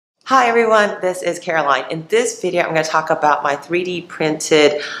Hi everyone, this is Caroline. In this video, I'm going to talk about my 3D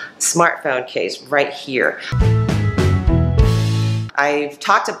printed smartphone case right here. I've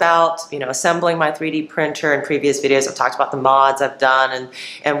talked about, assembling my 3D printer in previous videos. I've talked about the mods I've done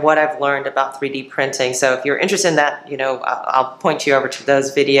and what I've learned about 3D printing. So if you're interested in that, I'll point you over to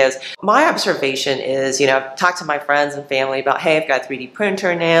those videos. My observation is, I've talked to my friends and family about, hey, I've got a 3D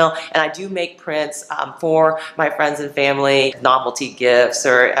printer now, and I do make prints for my friends and family, novelty gifts,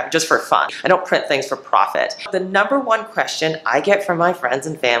 or just for fun. I don't print things for profit. The number one question I get from my friends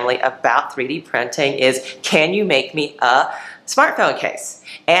and family about 3D printing is, can you make me a smartphone case?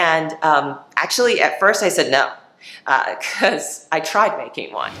 And actually at first I said no, because I tried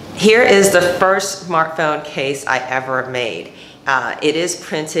making one. Here is the first smartphone case I ever made. It is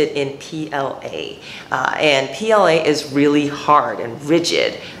printed in PLA, and PLA is really hard and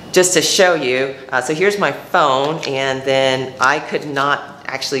rigid. Just to show you, so here's my phone, and then I could not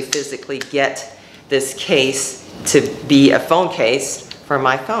actually physically get this case to be a phone case for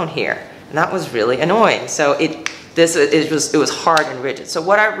my phone here, and that was really annoying. So it was hard and rigid. So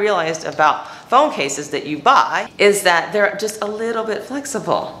what I realized about phone cases that you buy is that they're just a little bit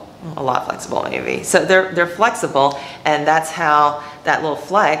flexible. A lot flexible maybe. So they're flexible, and that's how that little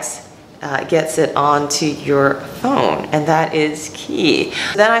flex gets it onto your phone, and that is key.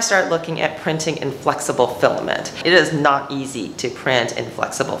 Then I started looking at printing in flexible filament. It is not easy to print in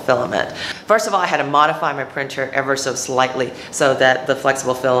flexible filament. First of all, I had to modify my printer ever so slightly so that the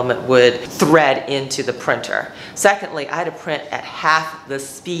flexible filament would thread into the printer. Secondly, I had to print at half the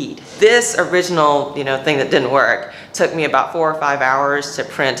speed. This original thing that didn't work took me about 4 or 5 hours to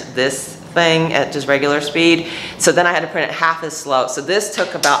print this thing at just regular speed. So then I had to print it half as slow. So this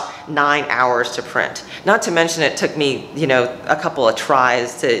took about 9 hours to print. Not to mention it took me, a couple of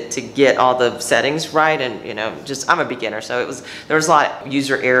tries to get all the settings right, and I'm a beginner, so there was a lot of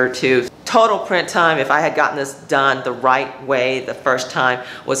user error too. Total print time, if I had gotten this done the right way the first time,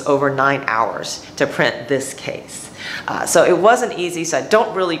 was over 9 hours to print this case. So it wasn't easy, so I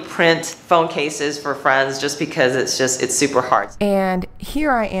don't really print phone cases for friends just because it's super hard. And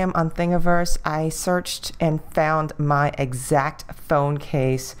here I am on Thingiverse. I searched and found my exact phone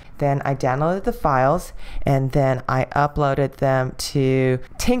case. Then I downloaded the files, and then I uploaded them to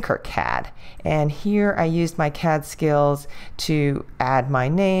Tinkercad. And here I used my CAD skills to add my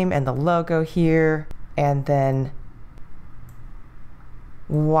name and the logo here, and then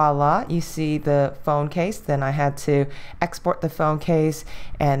voila, you see the phone case. Then I had to export the phone case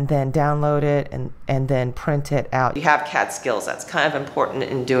and then download it and then print it out. You have CAD skills. That's kind of important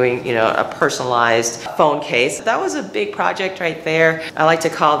in doing, a personalized phone case. That was a big project right there. I like to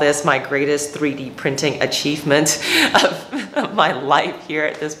call this my greatest 3D printing achievement of my life here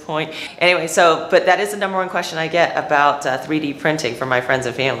at this point. Anyway, but that is the number one question I get about 3D printing from my friends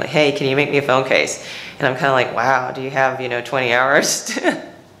and family. Hey, can you make me a phone case? And I'm kind of like, wow, do you have, 20 hours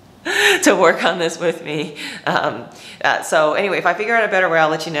to work on this with me? So anyway, if I figure out a better way, I'll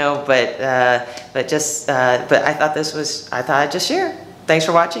let you know. But I thought I'd just share. Thanks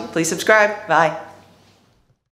for watching. Please subscribe. Bye.